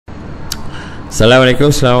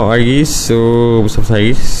Assalamualaikum, selamat pagi. So bersama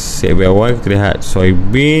saya awal kita lihat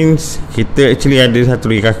soybean. Kita actually ada satu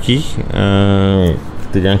lagi kaki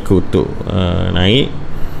kita jangka untuk naik.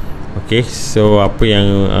 Okay, so apa yang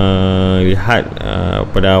lihat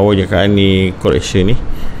pada awal jangkaan ni correction ni,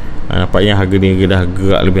 nampaknya harga ni dah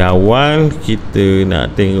gerak lebih awal. Kita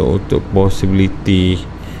nak tengok untuk possibility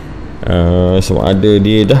sama ada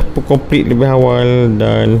dia dah complete lebih awal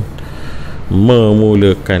dan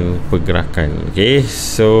memulakan pergerakan. Okay,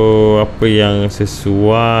 so apa yang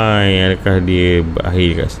sesuai, adakah dia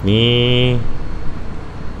berakhir kat sini?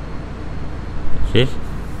 Okay,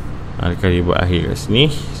 adakah dia berakhir kat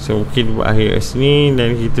sini? So mungkin berakhir kat sini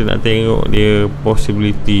dan kita nak tengok dia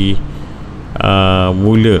possibility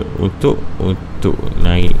mula untuk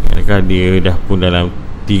naik. Adakah dia dah pun dalam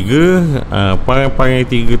 3 parang-parang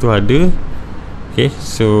 3 tu ada. Okay,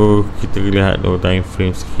 so kita lihat time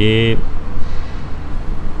frame sikit.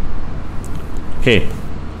 Okay,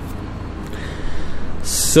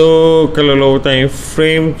 so kalau low time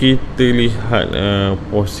frame kita lihat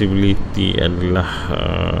possibility adalah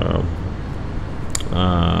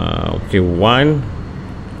okay, 1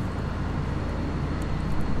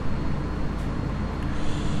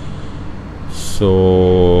 so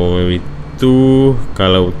maybe 2.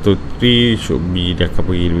 Kalau tu 3 should be dia akan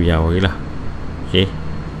pergi lebih jauh lah. Okay,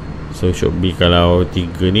 so should be kalau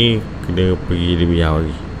 3 ni kena pergi lebih jauh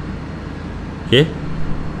lagi. Okay,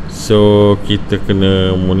 so kita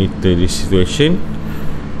kena monitor the situation,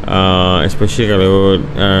 especially kalau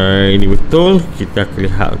ini betul, kita akan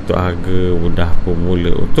lihat untuk harga dah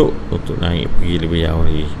pemula untuk naik pergi lebih jauh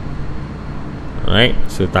lagi. Alright,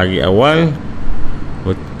 so target awal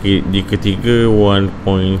di ketiga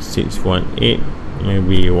 1.618,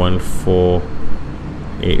 maybe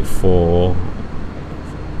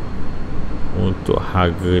 1484 untuk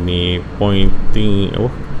harga ni pointing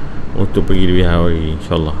untuk pergi lebih jauh lagi,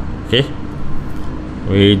 insyaAllah. Okay,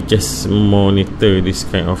 we just monitor this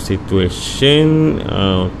kind of situation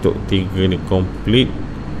untuk 3 ni complete.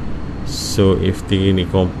 So if 3 ni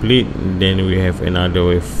complete, then we have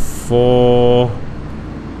another wave 4,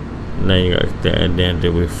 dan juga kita ada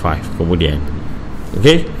wave 5 kemudian.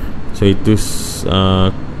 Okay, so itu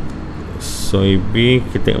soybean.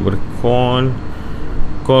 Kita tengok bercorn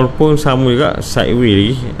pun sama juga, sideways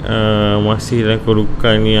lagi, masih dalam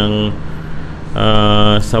kedudukan yang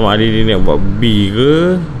sama ada dia nak buat B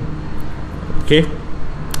ke. Okay,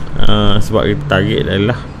 sebab kita target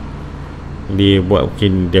adalah dia buat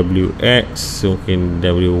mungkin WX, mungkin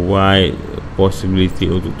WY, possibility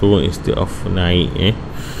untuk turun instead of naik.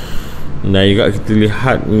 Dan juga kita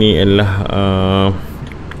lihat ni adalah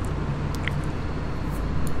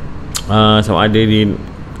sama ada di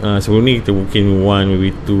sebelum ni kita mungkin 1, maybe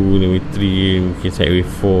 2, maybe 3, mungkin sideway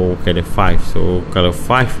 4, mungkin ada 5. So kalau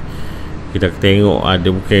 5 kita tengok ada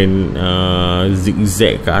mungkin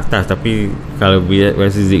zigzag ke atas, tapi kalau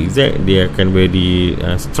biasa zigzag dia akan very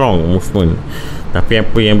strong movement, tapi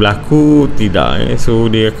apa yang berlaku tidak, so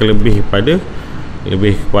dia akan lebih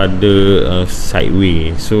kepada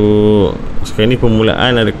sideway. So sekarang ni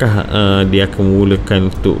permulaan, adakah dia akan memulakan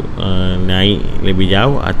untuk naik lebih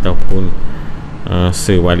jauh ataupun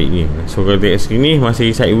sebaliknya. So kalau tengok sini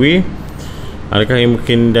masih sideway, adakah yang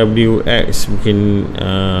mungkin WX, mungkin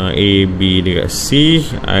A, B dekat C.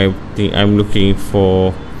 I think I'm looking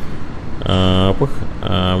for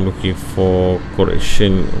I'm looking for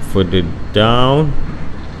correction further down,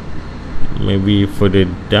 maybe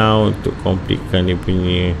further down untuk completekan dia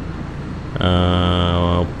punya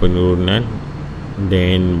penurunan,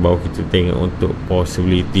 then baru kita tengok untuk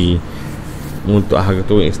possibility untuk harga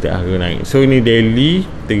turun instead harga naik. So ini daily,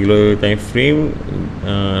 3 time frame,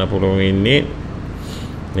 80 minit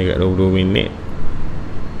dekat 22 minit.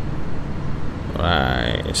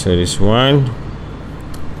 Right, so this one.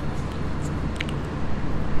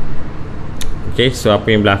 Okay, so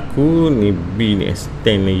apa yang berlaku ni, B ni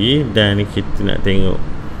extend lagi, dan kita nak tengok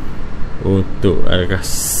untuk adakah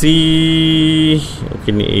C,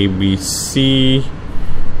 mungkin ni A, B, C.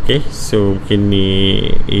 Okay, so mungkin ni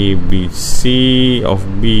A, B, C of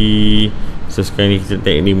B. So sekarang ni kita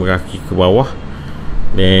tengok 5 kaki ke bawah,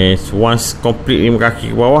 then once complete 5 kaki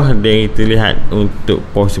ke bawah, then kita lihat untuk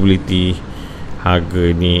possibility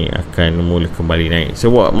harga ni akan mula kembali naik. So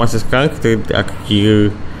buat masa sekarang kita akan kira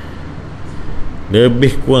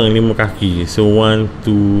lebih kurang 5 kaki. So 1,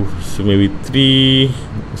 2, so maybe 3.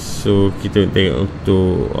 So kita tengok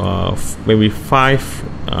untuk maybe 5.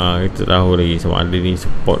 Kita tahu lagi sama ada ni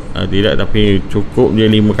support tidak, tapi cukup je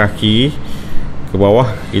 5 kaki ke bawah.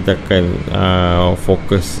 Kita akan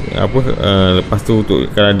fokus lepas tu untuk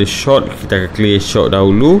kalau ada short, kita akan clear short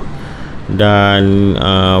dahulu, dan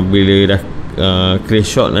bila dah clear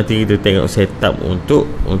short, nanti kita tengok setup untuk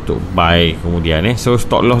buy kemudian. So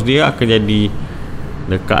stop loss dia akan jadi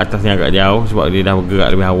dekat atas ni agak jauh sebab dia dah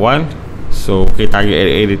bergerak lebih awal. So target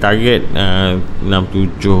area dia target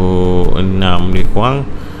 676 lebih kurang,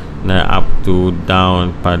 dan up to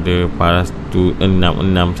down pada paras tu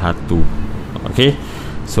 661. Okay,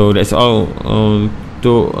 so that's all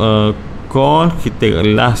untuk call. Kita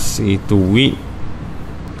last itu wheat.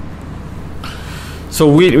 So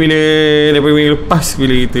wheat, bila daripada minggu lepas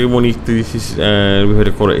bila kita monitor lebih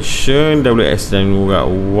pada correction WS dan juga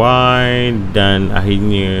Y, dan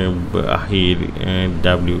akhirnya berakhir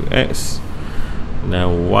WX dan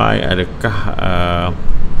Y,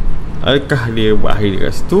 adakah dia berakhir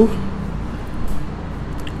dekat situ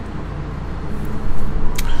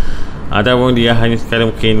ataupun dia hanya sekadar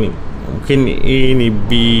mungkin A ni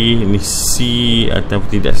B ni C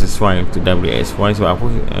ataupun tidak sesuai untuk WXY. Sebab apa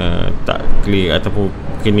tak clear, ataupun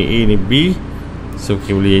mungkin ni A ni B, so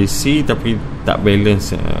mungkin boleh jadi C tapi tak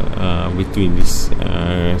balance between this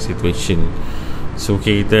situation. So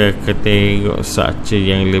kita akan tengok structure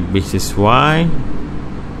yang lebih sesuai.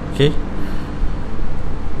 Okay,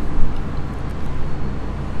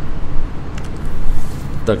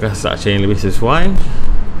 takkan structure yang lebih sesuai.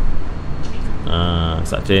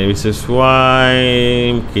 Structure yang lebih sesuai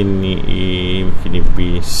mungkin ni A, mungkin ni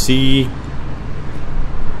B, C.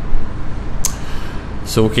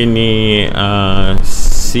 So mungkin ni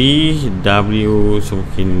C, W. So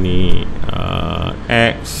mungkin ni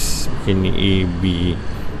X, mungkin ni A, B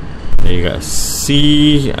dan juga C.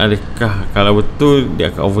 Adakah kalau betul dia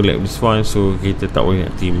akan overlap this one, so kita tak boleh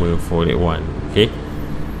nak terima for that one. Okay,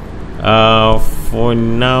 for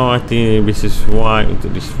now I think basis Y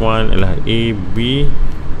untuk this one adalah A, B.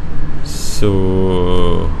 So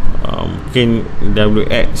mungkin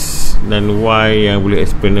WX dan Y yang boleh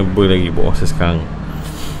explainable lagi buat masa sekarang.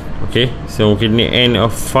 Okay, so mungkin ni end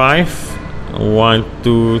of 5, 1,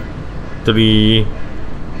 2, 3,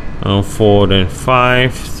 4 dan 5.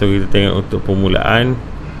 So kita tengok untuk permulaan,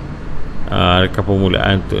 adakah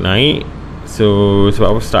permulaan untuk naik. So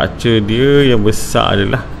sebab apa, structure dia yang besar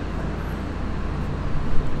adalah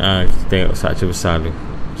kita tengok structure besar tu.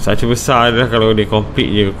 Structure besar adalah kalau dia complete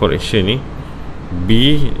je correction ni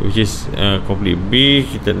B, which is complete B.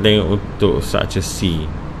 Kita tengok untuk structure C.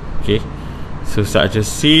 Okay, so structure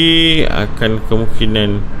C akan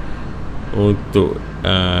kemungkinan untuk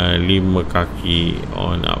 5 kaki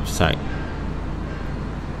on upside.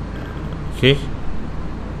 Okay,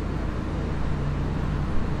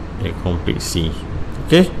 complete C.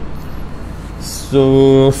 Okay,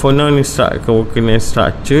 so for now ni kemungkinan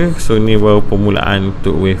structure. So ni baru permulaan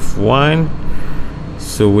untuk wave 1.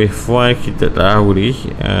 So wave 1 kita tak tahu ni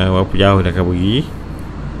berapa jauh dah akan pergi.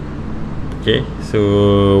 Okay, so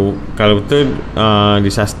kalau betul di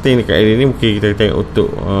sustain dekat area ni, mungkin kita tengok untuk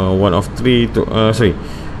 1 of 3 to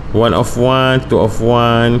 1 of 1, 2 of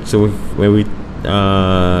 1. So when we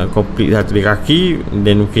complete satu di kaki,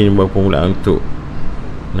 then mungkin baru permulaan untuk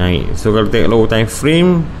naik. So kalau tengok low time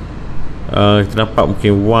frame, kita nampak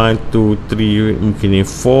mungkin 1, 2, 3, mungkin ni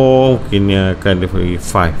 4, mungkin ni akan daripada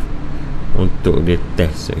 5 untuk dia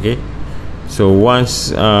test. Okay, so once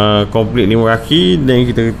complete 5 kaki, then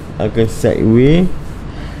kita akan sideway.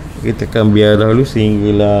 Kita akan biar dahulu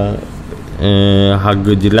sehinggalah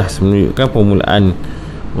harga jelas menunjukkan permulaan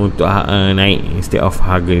untuk naik instead of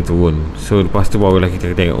harga ni turun. So lepas tu barulah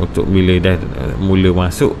kita tengok untuk bila dah mula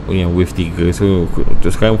masuk yang wave 3. So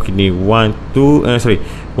untuk sekarang mungkin ni 1, 2, 1,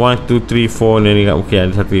 2, 3, 4 dan juga mungkin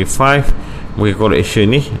ada 1, 5. Mungkin correction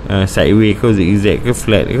ni sideway ke, zigzag ke,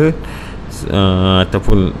 flat ke,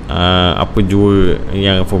 ataupun apa jua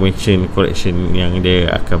yang formation correction yang dia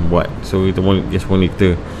akan buat. So kita just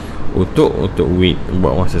monitor untuk wait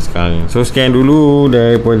buat masa sekarang. So sekian dulu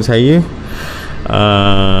daripada saya.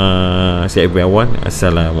 Saya Ibu Awan.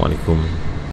 Assalamualaikum.